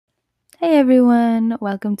Hey everyone,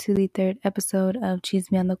 welcome to the third episode of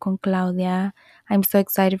Chismeando con Claudia. I'm so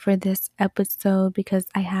excited for this episode because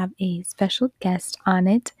I have a special guest on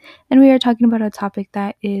it, and we are talking about a topic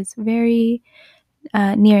that is very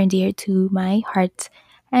near and dear to my heart.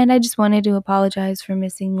 And I just wanted to apologize for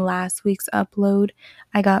missing last week's upload.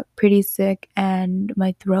 I got pretty sick and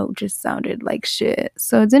my throat just sounded like shit.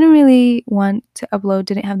 So I didn't really want to upload,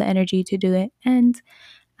 didn't have the energy to do it.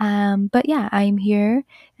 But yeah, I'm here,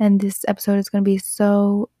 and this episode is going to be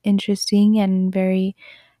so interesting and very,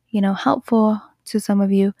 helpful to some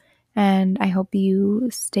of you. And I hope you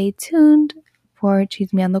stay tuned for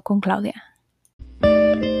Chismeando con Claudia.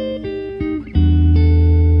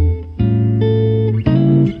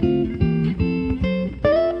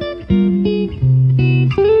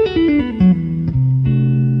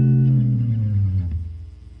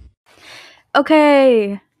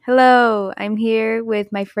 Okay, hello. I'm here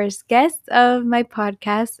with my first guest of my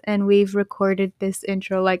podcast, and we've recorded this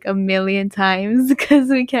intro like a million times because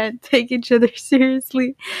we can't take each other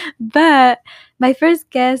seriously. But my first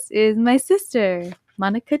guest is my sister,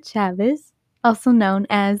 Monica Chavez, also known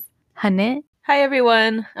as Hanne. Hi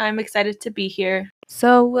everyone, I'm excited to be here.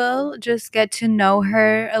 So we'll just get to know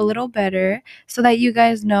her a little better so that you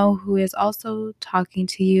guys know who is also talking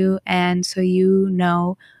to you, and so you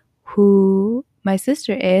know who my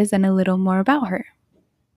sister is and a little more about her.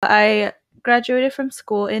 I graduated from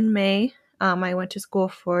school in May. I went to school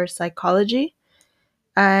for psychology.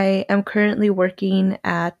 I am currently working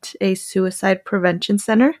at a suicide prevention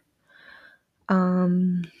center.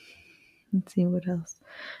 Let's see what else.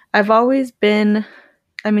 I've always been,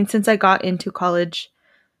 since I got into college,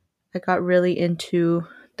 I got really into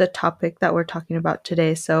the topic that we're talking about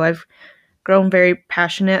today. So I've grown very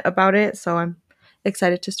passionate about it. So I'm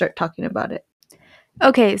excited to start talking about it.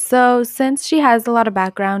 Okay, so since she has a lot of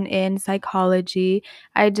background in psychology,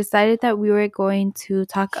 I decided that we were going to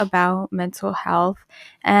talk about mental health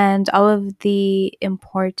and all of the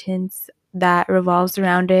importance that revolves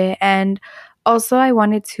around it. And also, I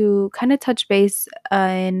wanted to kind of touch base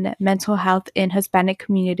in mental health in Hispanic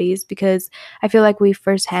communities because I feel like we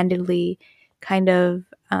first-handedly kind of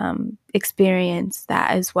experience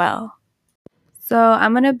that as well. So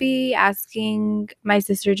I'm going to be asking my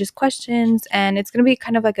sister just questions, and it's going to be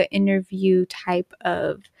kind of like an interview type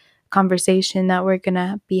of conversation that we're going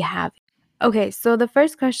to be having. Okay, so the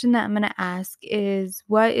first question that I'm going to ask is,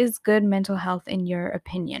 what is good mental health in your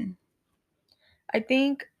opinion? I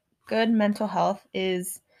think good mental health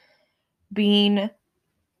is being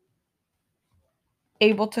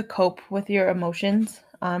able to cope with your emotions,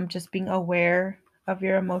 just being aware of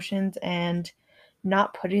your emotions and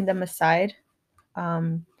not putting them aside.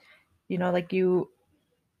 Um, like you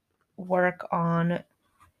work on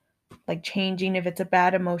like changing. If it's a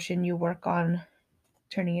bad emotion, you work on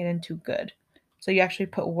turning it into good. So you actually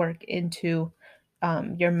put work into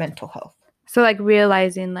your mental health. So like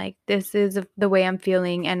realizing like this is the way I'm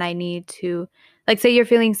feeling and I need to, like, say you're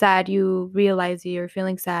feeling sad, you realize you're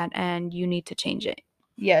feeling sad and you need to change it.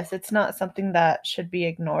 Yes, it's not something that should be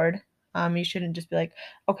ignored. You shouldn't just be like,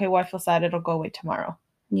 okay, well, I feel sad, it'll go away tomorrow.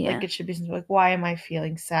 Yeah. Like it should be something like, why am I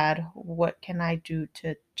feeling sad? What can I do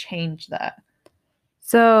to change that?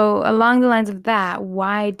 So, along the lines of that,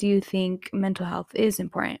 why do you think mental health is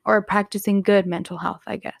important, or practicing good mental health,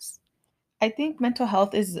 I guess? I think mental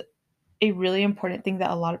health is a really important thing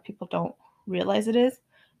that a lot of people don't realize it is,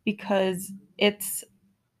 because it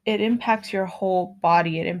impacts your whole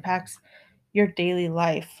body. It impacts your daily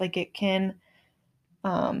life. Like it can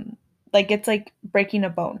like it's like breaking a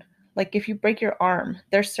bone. Like if you break your arm,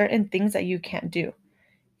 there's certain things that you can't do.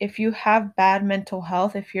 If you have bad mental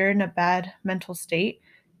health, if you're in a bad mental state,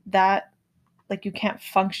 that like you can't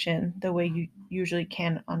function the way you usually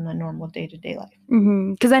can on a normal day-to-day life.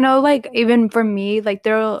 Because I know, like, even for me, like,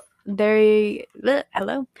 there will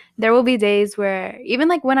be days where even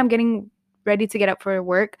like when I'm getting ready to get up for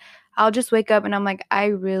work, I'll just wake up and I'm like, I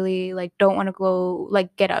really like don't want to go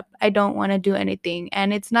like get up. I don't want to do anything,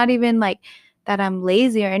 and it's not even like that I'm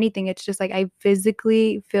lazy or anything. It's just like I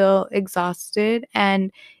physically feel exhausted,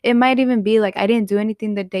 and it might even be like I didn't do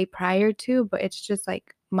anything the day prior to, but it's just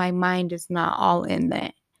like my mind is not all in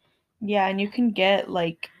that. Yeah, and you can get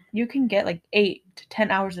like 8 to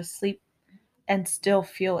 10 hours of sleep and still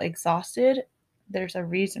feel exhausted. There's a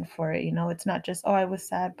reason for it, It's not just, oh, I was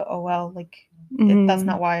sad, but oh well, like that's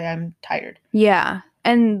not why I'm tired. Yeah.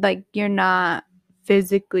 And like you're not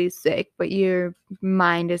physically sick, but your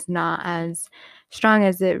mind is not as strong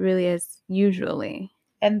as it really is usually.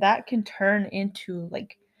 And that can turn into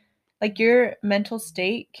like your mental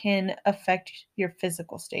state can affect your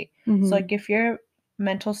physical state. So Mm-hmm. like if your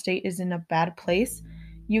mental state is in a bad place,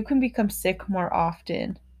 you can become sick more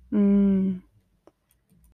often. Mm.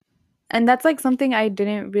 And that's like something I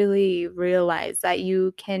didn't really realize, that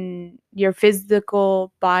your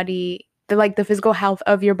physical body, the physical health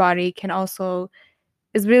of your body can also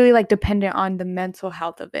is really like dependent on the mental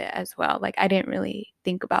health of it as well. Like I didn't really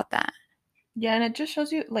think about that. Yeah, and it just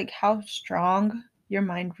shows you like how strong your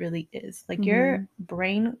mind really is. Like Mm-hmm. your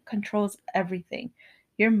brain controls everything.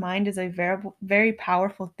 Your mind is a very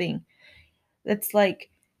powerful thing. It's like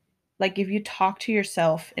if you talk to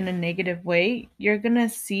yourself in a negative way, you're going to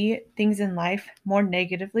see things in life more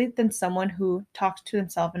negatively than someone who talks to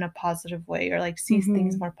themselves in a positive way or like sees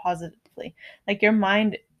things Mm-hmm. more positively. Like your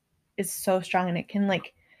mind is so strong and it can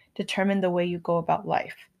like determine the way you go about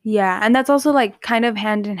life. Yeah, and that's also like kind of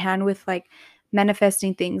hand in hand with like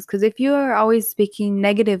manifesting things, because if you are always speaking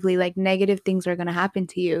negatively, like negative things are going to happen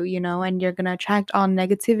to you, and you're going to attract all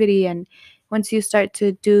negativity. And once you start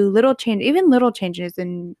to do even little changes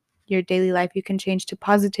in your daily life, you can change to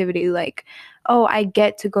positivity, like, oh, I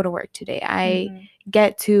get to go to work today. I Mm-hmm.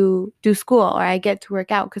 get to do school, or I get to work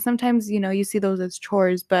out, because sometimes, you see those as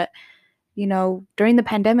chores, but during the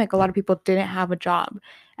pandemic, a lot of people didn't have a job.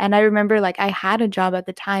 And I remember like I had a job at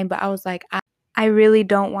the time, but I was like, I really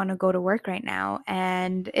don't want to go to work right now.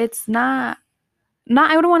 And it's not,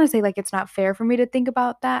 I don't want to say like it's not fair for me to think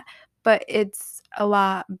about that, but it's a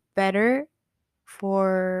lot better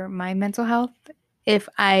for my mental health if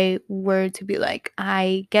I were to be like,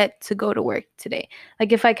 I get to go to work today.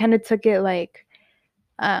 Like if I kind of took it like,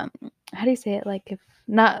 um, how do you say it? Like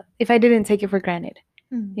if I didn't take it for granted.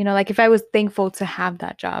 Mm-hmm. Like if I was thankful to have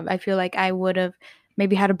that job, I feel like I would have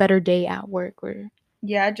maybe had a better day at work or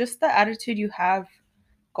Yeah, just the attitude you have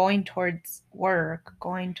going towards work,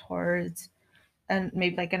 going towards and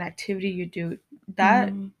maybe like an activity you do, that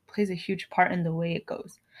mm-hmm, plays a huge part in the way it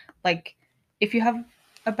goes. Like if you have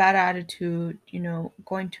a bad attitude,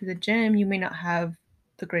 going to the gym, you may not have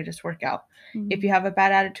the greatest workout. If you mm-hmm. have a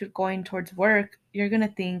bad attitude going towards work, you're going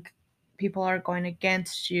to think people are going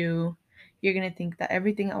against you. You're going to think that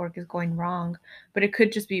everything at work is going wrong, but it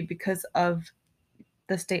could just be because of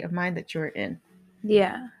the state of mind that you're in.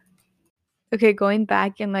 Yeah. Okay, going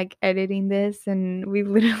back and like editing this, and we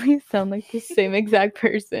literally sound like the same exact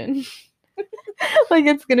person. Like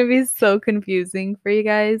it's gonna be so confusing for you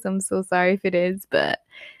guys. I'm so sorry if it is, but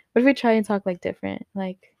what if we try and talk like different?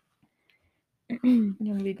 Like You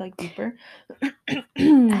want to be like deeper?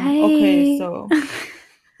 Okay, hey. so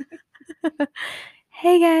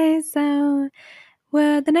Hey guys, so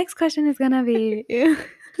well, the next question is gonna be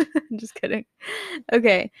I'm just kidding.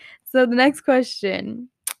 Okay, so the next question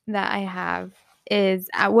that I have is,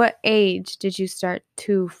 at what age did you start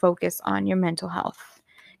to focus on your mental health?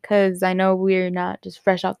 Because I know we're not just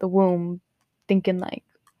fresh out the womb thinking like,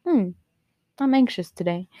 I'm anxious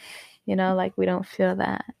today. Like we don't feel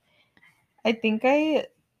that. I think I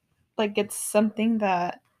like it's something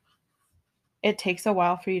that it takes a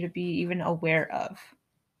while for you to be even aware of.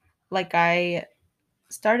 Like I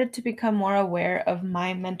started to become more aware of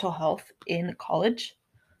my mental health in college.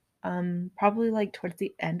 Probably like towards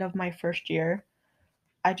the end of my first year,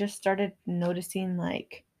 I just started noticing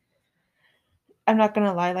like I'm not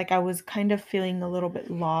gonna lie, like I was kind of feeling a little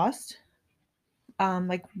bit lost.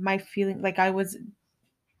 Like my feeling like I was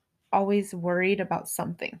always worried about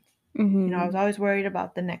something. I was Mm-hmm. always worried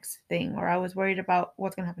about the next thing, or I was worried about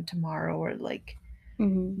what's gonna happen tomorrow, or like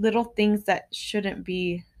Mm-hmm. little things that shouldn't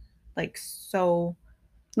be like so.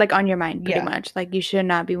 Like on your mind, pretty Yeah, much. Like you should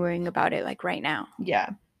not be worrying about it like right now.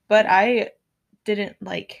 yeah, but Yeah. I didn't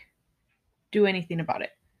like do anything about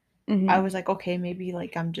it. I Mm-hmm. was like, okay, maybe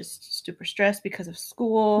like I'm just super stressed because of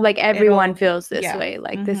school. Like everyone It'll, feels this yeah. way.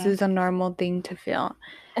 Like this Mm-hmm. is a normal thing to feel.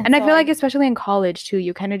 And And I so feel like I, especially in college too,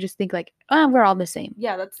 you kind of just think like, oh, we're all the same.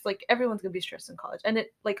 yeah, that's like everyone's gonna be stressed in college, and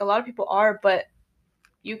it like a lot of people are, but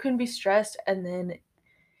you can be stressed, and then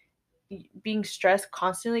being stressed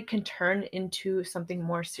constantly can turn into something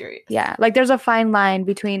more serious. Yeah. Like there's a fine line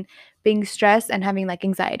between being stressed and having like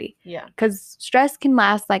anxiety. Yeah. Because stress can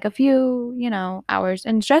last like a few, hours.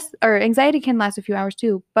 And stress or anxiety can last a few hours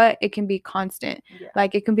too, but it can be constant. Yeah.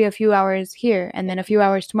 Like it can be a few hours here and then a few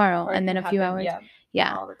hours tomorrow Or it and then can a few happen, hours. yeah,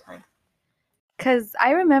 Yeah. all the time. Because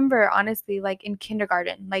I remember, honestly, like in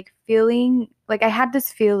kindergarten, like feeling like I had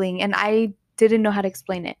this feeling and I didn't know how to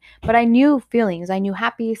explain it, but I knew feelings. I knew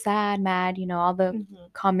happy, sad, mad, all the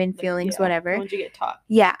common Like, feelings, yeah, the whatever. ones you get taught.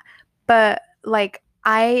 Yeah. But like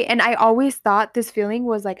I always thought this feeling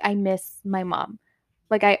was like I miss my mom.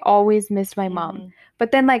 Like I always missed my mom.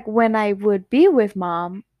 But then like when I would be with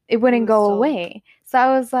mom, it wouldn't go away. So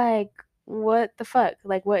I was like, what the fuck?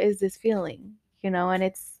 Like what is this feeling?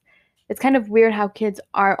 And it's kind of weird how kids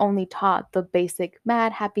are only taught the basic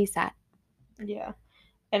mad, happy, sad. Yeah.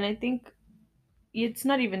 And I think it's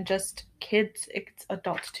not even just kids, it's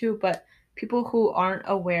adults too, but people who aren't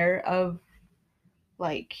aware of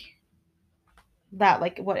like that,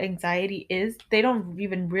 like what anxiety is, they don't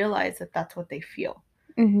even realize that that's what they feel.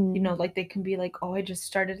 Mm-hmm. Like they can be like, oh, I just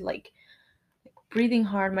started like breathing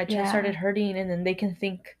hard, my chest started hurting, and then they can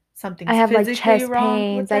think I something's have like physically chest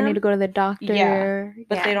wrong with pains. I need to them. go to the Yeah. doctor.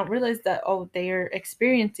 But they Yeah. don't realize that, oh, they're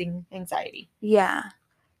experiencing anxiety. Yeah.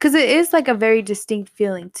 Because it is like a very distinct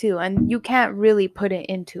feeling too, and you can't really put it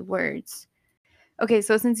into words. Okay,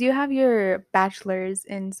 so since you have your bachelor's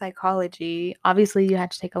in psychology, obviously you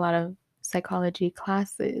had to take a lot of psychology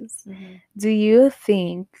classes. Mm-hmm. Do you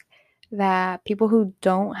think that people who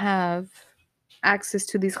don't have access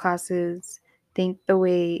to these classes think the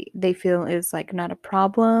way they feel is like not a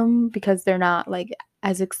problem because they're not like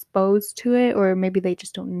as exposed to it, or maybe they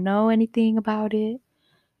just don't know anything about it?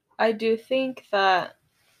 I do think that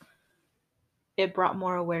it brought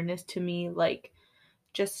more awareness to me, like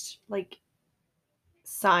just like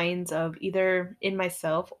signs of either in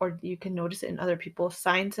myself or you can notice it in other people,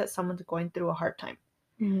 signs that someone's going through a hard time.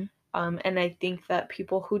 Mm-hmm. And I think that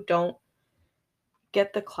people who don't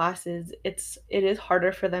get the classes, it is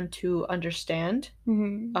harder for them to understand.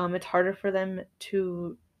 Mm-hmm. It's harder for them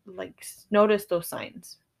to like notice those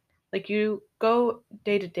signs. Like you go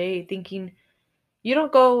day to day thinking, you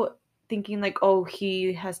don't go thinking like, oh,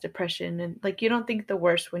 he has depression, and like you don't think the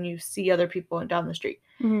worst when you see other people down the street,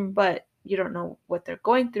 Mm-hmm. but you don't know what they're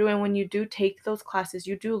going through. And when you do take those classes,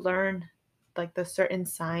 you do learn like the certain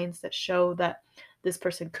signs that show that this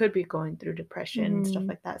person could be going through depression and stuff Mm-hmm.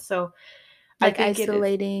 like that. So I Like think it is,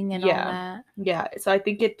 isolating and all yeah, that. yeah. So I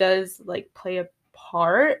think it does like play a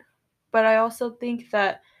part, but I also think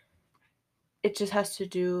that it just has to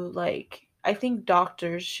do like, I think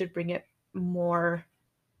doctors should bring it more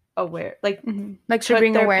aware, like Mm-hmm. Like should put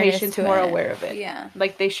bring their awareness patients to more it. aware of it. Yeah.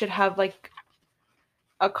 Like they should have like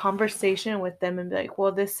a conversation with them and be like,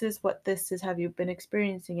 well, this is what this is. Have you been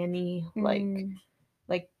experiencing any Mm,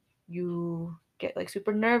 like you get like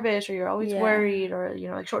super nervous, or you're always yeah. worried, or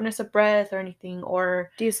like shortness of breath or anything,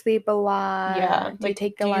 or Do you sleep a yeah, lot? Do you like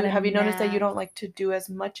take a do lot you of have you noticed that you naps? don't like to do as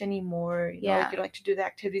much anymore, like Yeah. you don't like to do the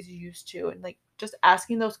activities you used to, and like just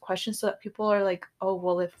asking those questions so that people are like, oh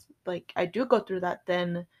well, if like I do go through that,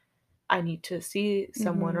 then I need to see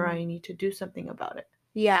someone or Mm-hmm. I need to do something about it.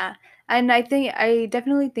 Yeah. And I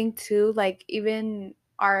definitely think too, like even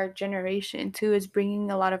our generation too is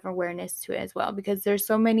bringing a lot of awareness to it as well, because there's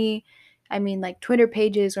so many, I mean, like Twitter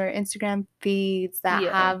pages or Instagram feeds that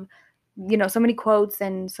Yeah, have, so many quotes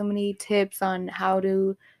and so many tips on how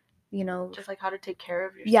to, you know, just like how to take care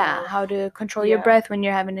of yeah, yourself. how to control your Yeah. breath when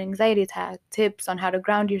you're having an anxiety attack, tips on how to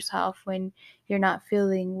ground yourself when you're not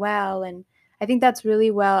feeling well. And I think that's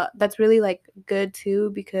really like good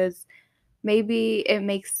too, because maybe it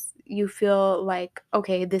makes you feel like,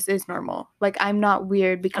 okay, this is normal. Like I'm not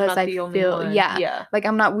weird I'm because not I the only feel, one. yeah, Yeah. like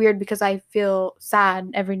I'm not weird because I feel sad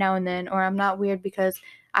every now and then, or I'm not weird because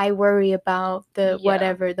I worry about the Yeah.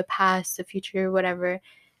 whatever, the past, the future, whatever.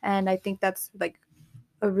 And I think that's like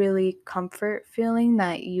a really comfort feeling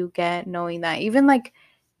that you get knowing that even like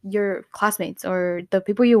your classmates or the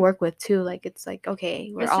people you work with too, like it's like,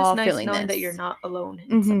 okay, we're It's just all nice feeling knowing that you're this. not alone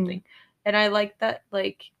in Mm-hmm. something. And I like that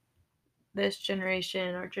like this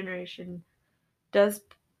generation, our generation does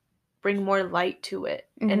bring more light to it.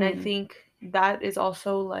 And I Mm-hmm. think that is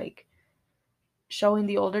also like showing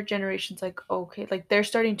the older generations like, okay, like they're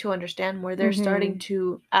starting to understand more, they're starting Mm-hmm.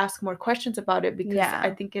 to ask more questions about it, because I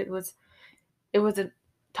Yeah. think it wasn't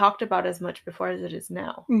talked about as much before as it is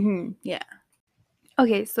now. Mm-hmm. Yeah.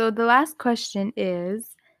 Okay, so the last question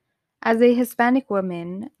is, as a Hispanic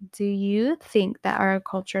woman, do you think that our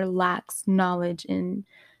culture lacks knowledge in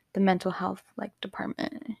the mental health like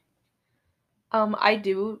department? I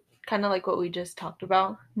do kind of like what we just talked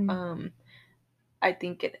about. Mm-hmm. I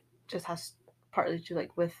think it just has partly to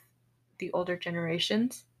like with the older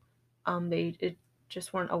generations. They it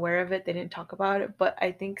just weren't aware of it. They didn't talk about it. But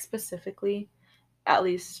I think specifically, at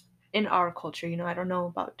least in our culture, I don't know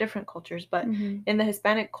about different cultures, but Mm-hmm. in the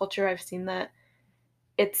Hispanic culture, I've seen that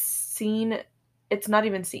it's seen, it's not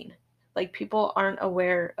even seen. Like people aren't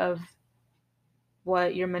aware of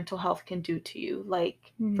what your mental health can do to you.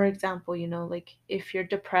 Like, for Mm-hmm. example, like if you're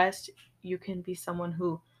depressed, you can be someone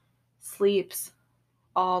who sleeps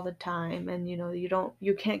all the time, and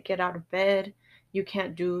you can't get out of bed, you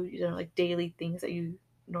can't do like daily things that you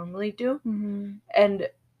normally do. Mm-hmm. And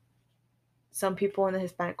some people in the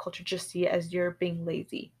Hispanic culture just see it as you're being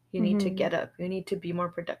lazy, you need to Mm-hmm. get up, you need to be more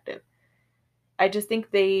productive. I just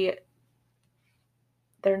think they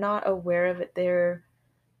they're not aware of it.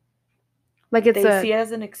 Like it's They see it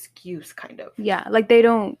as an excuse, kind of. yeah, like they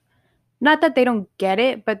don't, not that they don't get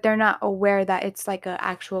it, but they're not aware that it's like an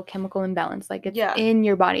actual chemical imbalance. Like it's in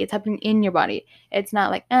your body. It's happening in your body. It's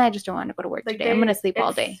not like, I just don't want to go to work today. I'm going to sleep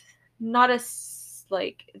all day. Not as,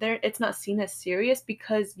 like, it's not seen as serious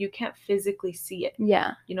because you can't physically see it.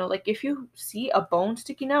 Yeah. You know, like if you see a bone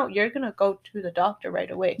sticking out, you're going to go to the doctor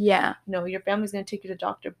right away. Yeah. You know, your family's going to take you to the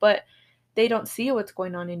doctor, but they don't see what's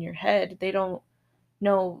going on in your head. They don't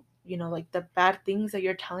know, you know, like the bad things that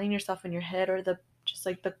you're telling yourself in your head, or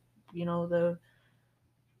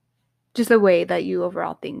just the way that you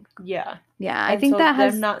overall think. Yeah. I think that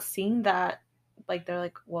has, them not seeing that, like they're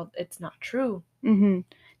like, well, it's not true.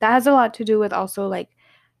 That has a lot to do with also like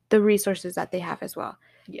the resources that they have as well.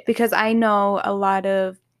 Yes. Because I know a lot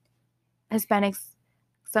of Hispanics,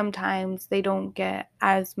 sometimes they don't get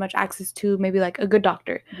as much access to maybe like a good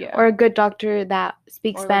doctor, or a good doctor that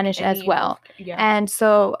speaks Spanish as well. And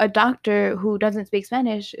so a doctor who doesn't speak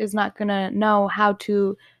Spanish is not going to know how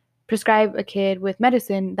to prescribe a kid with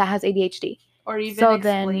medicine that has ADHD. Or even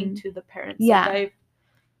explain to the parents. Yeah.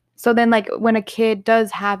 So then, like, when a kid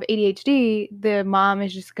does have ADHD, the mom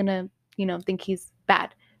is just going to, think he's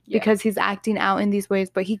bad. Because he's acting out in these ways,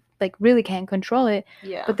 but he like really can't control it.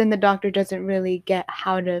 Yeah. But then the doctor doesn't really get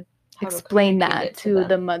how to explain that to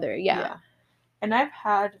the mother. Yeah. And I've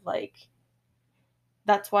had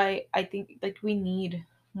that's why I think like we need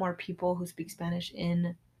more people who speak Spanish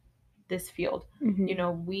in this field. Mm-hmm. You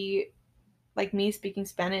know, like me speaking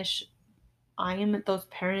Spanish, I am those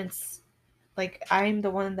parents, like I'm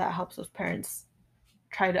the one that helps those parents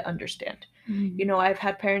try to understand. Mm-hmm. You know, I've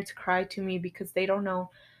had parents cry to me because they don't know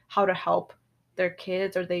how to help their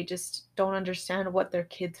kids, or they just don't understand what their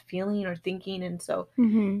kids feeling or thinking. And so,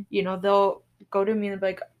 mm-hmm. you know, they'll go to me and be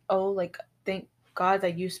like, oh, like, thank God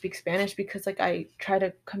that you speak Spanish, because like I try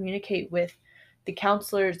to communicate with the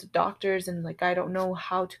counselors, the doctors, and like I don't know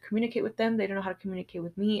how to communicate with them. They don't know how to communicate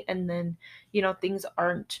with me. And then, you know, things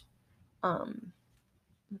aren't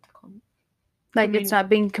like it's not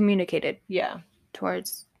being communicated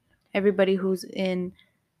towards everybody who's in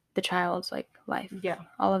the child's like life. Yeah.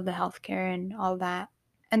 All of the healthcare and all that.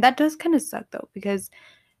 And that does kind of suck though, because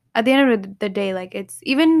at the end of the day, like it's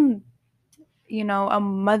even, you know, a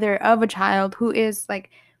mother of a child who is like,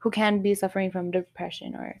 who can be suffering from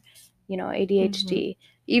depression or, you know, ADHD. Mm-hmm.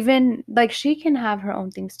 Even like she can have her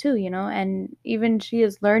own things too, you know, and even she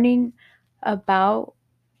is learning about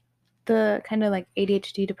the kind of like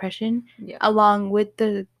ADHD depression along with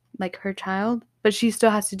the like her child, but she still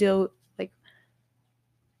has to deal like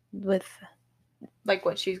with like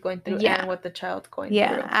what she's going through and what the child's going through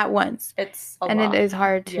at once. It's a lot. It is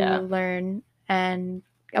hard to learn and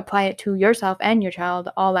apply it to yourself and your child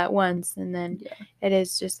all at once, and then it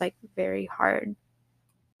is just like very hard.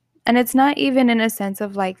 And it's not even in a sense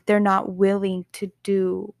of like they're not willing to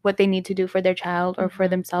do what they need to do for their child or for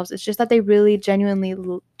themselves. It's just that they really genuinely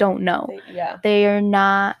don't know. They are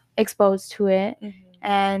not exposed to it,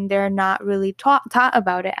 and they're not really taught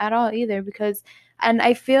about it at all either. Because, and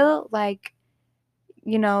I feel like,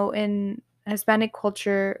 you know, in Hispanic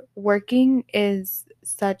culture, working is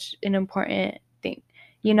such an important thing.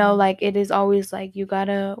 You know, like it is always like you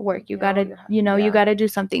gotta work, you gotta, you know, you gotta do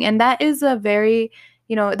something. And that is a very,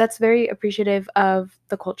 you know, that's very appreciative of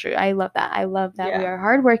the culture. I love that. I love that we are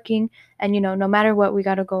hardworking, and, you know, no matter what, we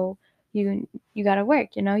gotta go, you gotta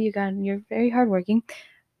work, you know, you're very hardworking.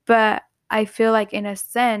 But I feel like in a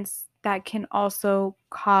sense that can also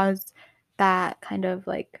cause that kind of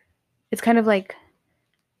like, it's kind of like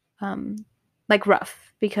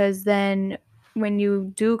rough, because then when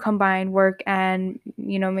you do combine work and,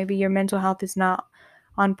 you know, maybe your mental health is not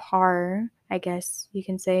on par, I guess you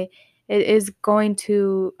can say, it is going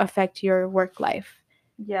to affect your work life.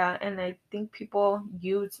 Yeah, and I think people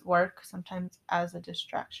use work sometimes as a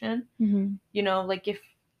distraction. Mm-hmm. You know, like if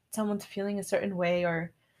someone's feeling a certain way,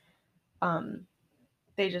 or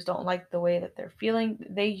they just don't like the way that they're feeling,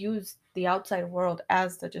 they use the outside world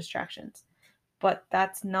as the distractions. But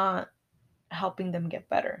that's not helping them get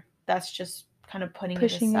better. That's just kind of pushing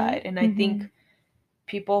it aside. And I think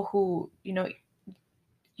people who, you know,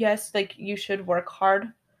 yes, like you should work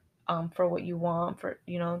hard for what you want, for,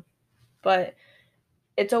 you know, but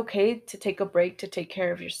it's okay to take a break, to take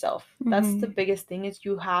care of yourself. That's the biggest thing, is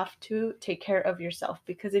you have to take care of yourself,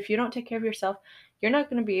 because if you don't take care of yourself, you're not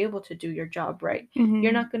going to be able to do your job right.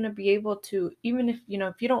 You're not going to be able to, even if, you know,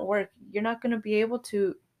 if you don't work, you're not going to be able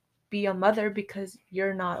to be a mother because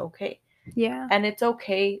you're not okay. Yeah. And it's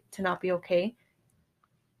okay to not be okay,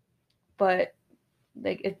 but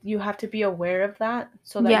like you have to be aware of that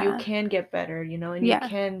so that you can get better, you know, and you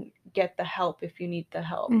can get the help if you need the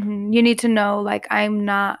help. You need to know, like, I'm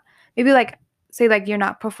not, maybe like, say like you're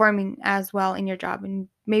not performing as well in your job, and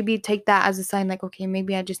maybe take that as a sign, like, okay,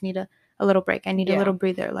 maybe I just need a little break. I need a little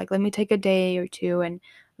breather. Like, let me take a day or two and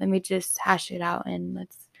let me just hash it out, and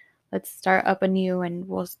let's start up anew, and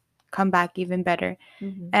we'll come back even better.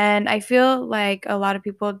 And I feel like a lot of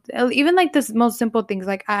people, even like this most simple things,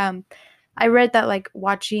 like I read that like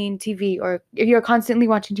watching TV, or if you're constantly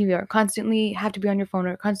watching TV or constantly have to be on your phone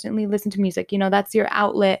or constantly listen to music, that's your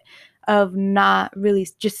outlet of not really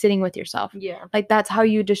just sitting with yourself. Yeah. Like, that's how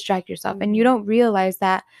you distract yourself. And you don't realize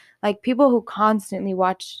that, like, people who constantly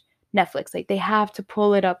watch Netflix, like, they have to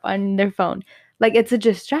pull it up on their phone. Like, it's a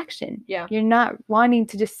distraction. Yeah. You're not wanting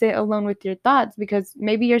to just sit alone with your thoughts because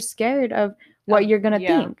maybe you're scared of what you're going to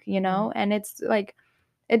think, And it's like,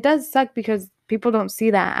 it does suck because people don't see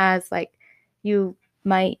that as like, you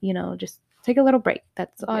might, just take a little break.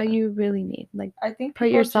 That's all you really need. Like, I think put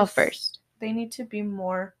yourself first. They need to be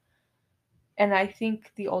more, and I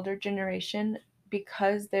think the older generation,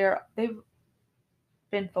 because they've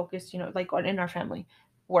been focused, like in our family,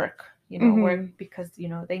 work, work, because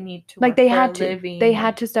they need to, like, work they for had a to living. They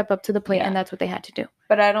had to step up to the plate, and that's what they had to do.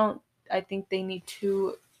 But I think they need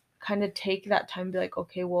to kind of take that time to be like,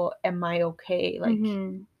 okay, well, am I okay? Like,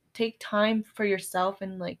 take time for yourself,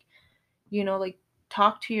 and like, like,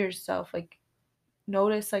 talk to yourself, like,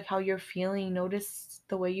 notice like how you're feeling, notice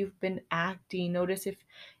the way you've been acting, notice if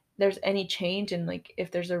there's any change, and like if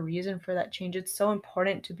there's a reason for that change. It's so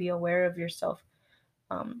important to be aware of yourself.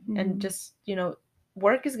 And just,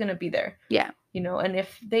 work is going to be there. Yeah. And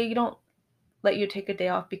if they don't let you take a day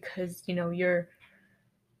off because, you're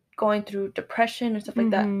going through depression and stuff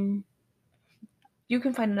like that, you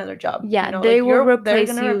can find another job. Yeah, they will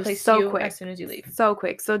replace you so quick. As soon as you leave. So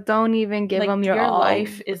quick. So don't even give them your all.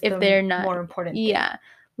 Life is if they're not more important thing. Yeah.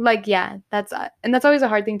 Like, yeah, that's always a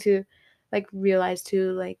hard thing to like realize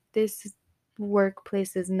too. Like, this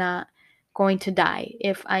workplace is not going to die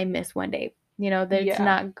if I miss one day. It's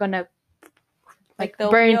not gonna like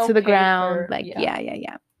burn to the ground.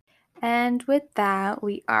 Yeah. And with that,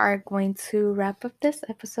 we are going to wrap up this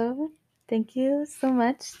episode. Thank you so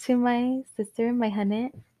much to my sister, my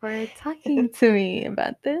honey, for talking to me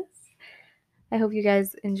about this. I hope you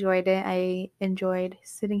guys enjoyed it. I enjoyed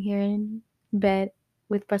sitting here in bed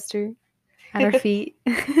with Buster at our feet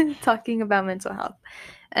talking about mental health.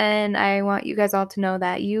 And I want you guys all to know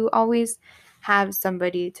that you always have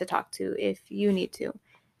somebody to talk to if you need to.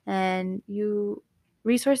 And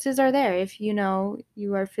resources are there if you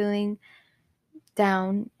are feeling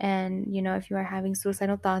down, and if you are having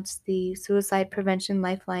suicidal thoughts. The suicide prevention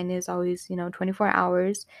lifeline is always 24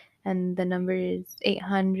 hours, and the number is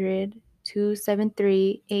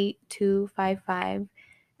 800-273-8255.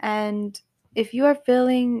 And if you are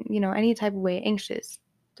feeling any type of way, anxious,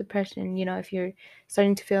 depression, if you're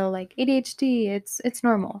starting to feel like ADHD, it's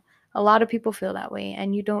normal. A lot of people feel that way,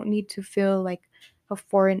 and you don't need to feel like a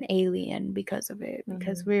foreign alien because of it,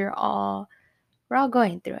 because we're all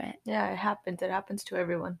going through it. Yeah, it happens. It happens to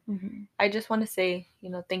everyone. I just want to say,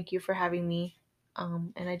 thank you for having me.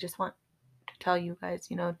 And I just want to tell you guys,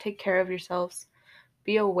 take care of yourselves.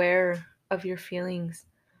 Be aware of your feelings.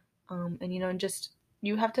 And, and just,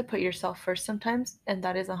 you have to put yourself first sometimes, and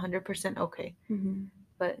that is 100% okay.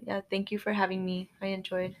 But yeah, thank you for having me. I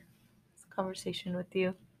enjoyed this conversation with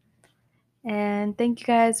you. And thank you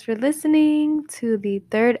guys for listening to the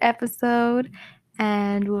 3rd episode.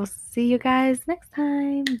 And we'll see you guys next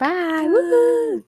time. Bye. Woo-hoo!